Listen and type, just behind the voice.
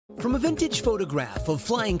From a vintage photograph of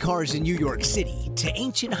flying cars in New York City to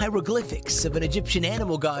ancient hieroglyphics of an Egyptian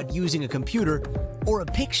animal god using a computer, or a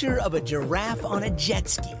picture of a giraffe on a jet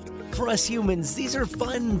ski. For us humans, these are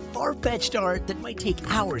fun, far-fetched art that might take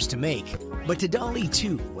hours to make. But to DALL-E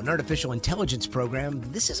 2, an artificial intelligence program,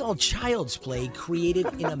 this is all child's play created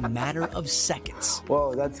in a matter of seconds.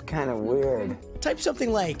 Whoa, that's kind of weird. Type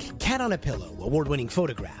something like cat on a pillow, award-winning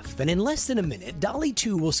photograph, and in less than a minute, DALL-E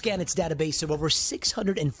 2 will scan its database of over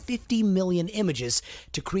 650 million images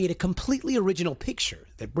to create a completely original picture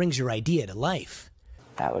that brings your idea to life.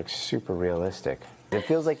 That looks super realistic. It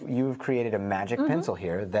feels like you've created a magic pencil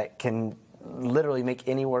here that can literally make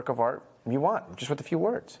any work of art you want, just with a few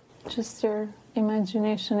words. Just your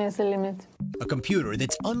imagination is the limit. A computer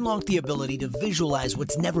that's unlocked the ability to visualize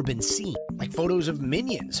what's never been seen, like photos of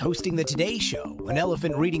minions hosting the Today Show, an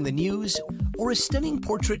elephant reading the news, or a stunning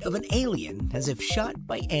portrait of an alien as if shot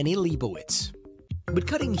by Annie Leibovitz. But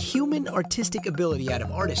cutting human artistic ability out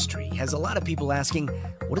of artistry has a lot of people asking,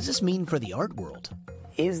 what does this mean for the art world?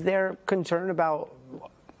 Is there concern about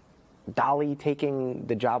DALL-E taking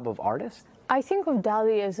the job of artist? I think of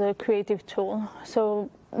DALL-E as a creative tool. So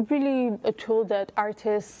really a tool that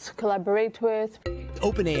artists collaborate with.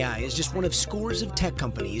 OpenAI is just one of scores of tech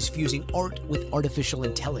companies fusing art with artificial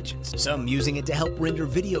intelligence. Some using it to help render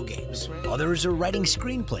video games. Others are writing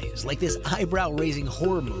screenplays, like this eyebrow-raising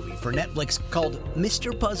horror movie for Netflix called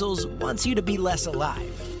Mr. Puzzles Wants You to Be Less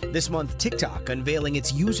Alive. This month, TikTok unveiling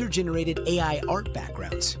its user-generated AI art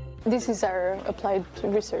backgrounds. This is our applied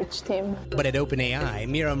research team. But at OpenAI,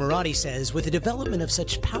 Mira Murati says with the development of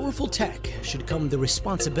such powerful tech should come the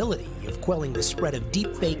responsibility of quelling the spread of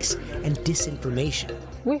deepfakes and disinformation.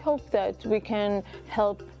 We hope that we can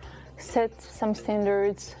help set some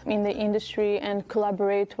standards in the industry and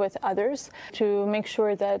collaborate with others to make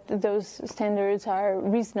sure that those standards are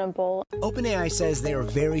reasonable. OpenAI says they are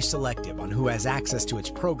very selective on who has access to its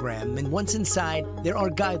program, and once inside, there are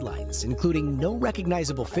guidelines, including no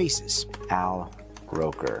recognizable faces. Al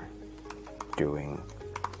Roker doing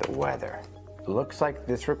the weather. Looks like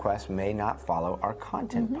this request may not follow our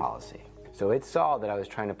content policy. So it saw that I was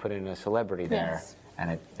trying to put in a celebrity there. Yes. And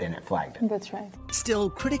it flagged it. That's right. Still,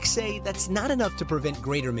 critics say that's not enough to prevent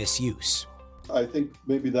greater misuse. I think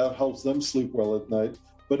maybe that helps them sleep well at night,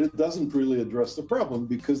 but it doesn't really address the problem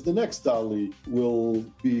because the next DALL-E will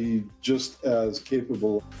be just as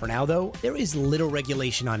capable. For now, though, there is little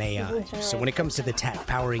regulation on AI. So when it comes to the tech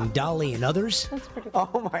powering DALL-E and others, That's pretty cool.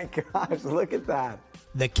 Oh my gosh, look at that.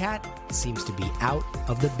 the cat seems to be out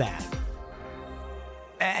of the bag.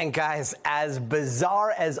 And guys, as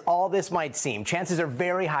bizarre as all this might seem, chances are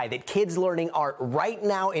very high that kids learning art right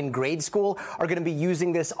now in grade school are going to be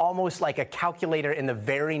using this almost like a calculator in the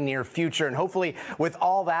very near future. And hopefully with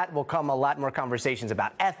all that will come a lot more conversations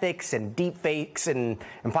about ethics and deep fakes and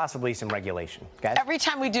possibly some regulation. Guys? Every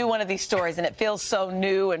time we do one of these stories and it feels so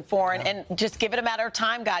new and foreign, and just give it a matter of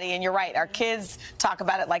time, Gadi, and you're right. Our kids talk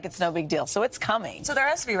about it like it's no big deal. So it's coming. So there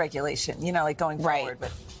has to be regulation, you know, like going forward.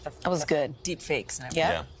 But that was good. Deep fakes and everything.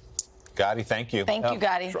 Yeah. Gadi, thank you. Thank you,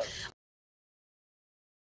 Gadi. Sure.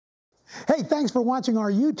 Hey, thanks for watching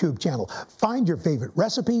our YouTube channel. Find your favorite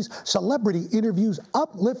recipes, celebrity interviews,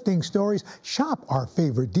 uplifting stories, shop our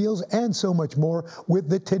favorite deals, and so much more with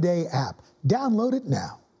the Today app. Download it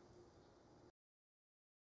now.